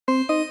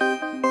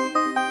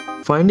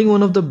Finding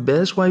one of the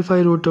best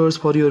Wi-Fi routers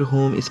for your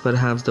home is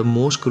perhaps the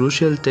most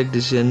crucial tech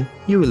decision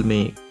you will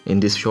make.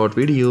 In this short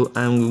video,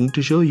 I am going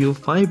to show you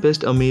 5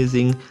 best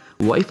amazing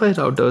Wi-Fi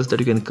routers that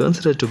you can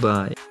consider to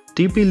buy.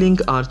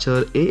 TP-Link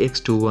Archer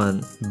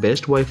AX21,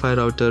 best Wi-Fi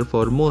router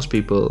for most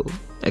people.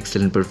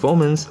 Excellent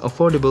performance,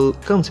 affordable,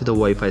 comes with a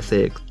Wi-Fi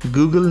 6.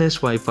 Google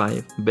Nest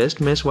Wi-Fi,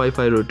 best mesh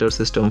Wi-Fi router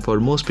system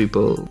for most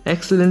people.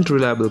 Excellent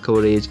reliable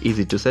coverage,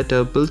 easy to set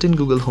up, built-in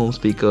Google Home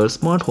speaker,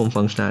 smart home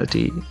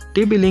functionality.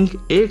 TP-Link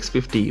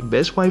AX50,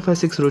 best Wi-Fi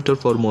 6 router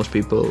for most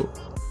people.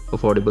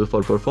 Affordable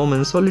for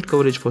performance, solid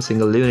coverage for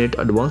single unit,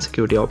 advanced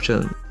security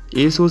option.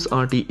 ASUS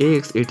RT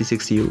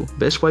AX86U,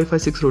 best Wi-Fi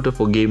 6 router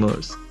for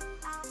gamers.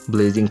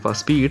 Blazing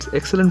fast speeds,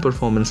 excellent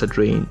performance at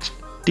range.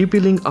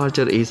 TP-Link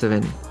Archer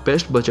A7,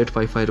 best budget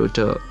Wi-Fi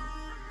router.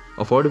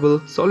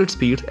 Affordable, solid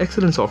speeds,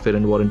 excellent software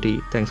and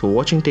warranty. Thanks for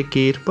watching, take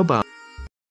care, bye bye.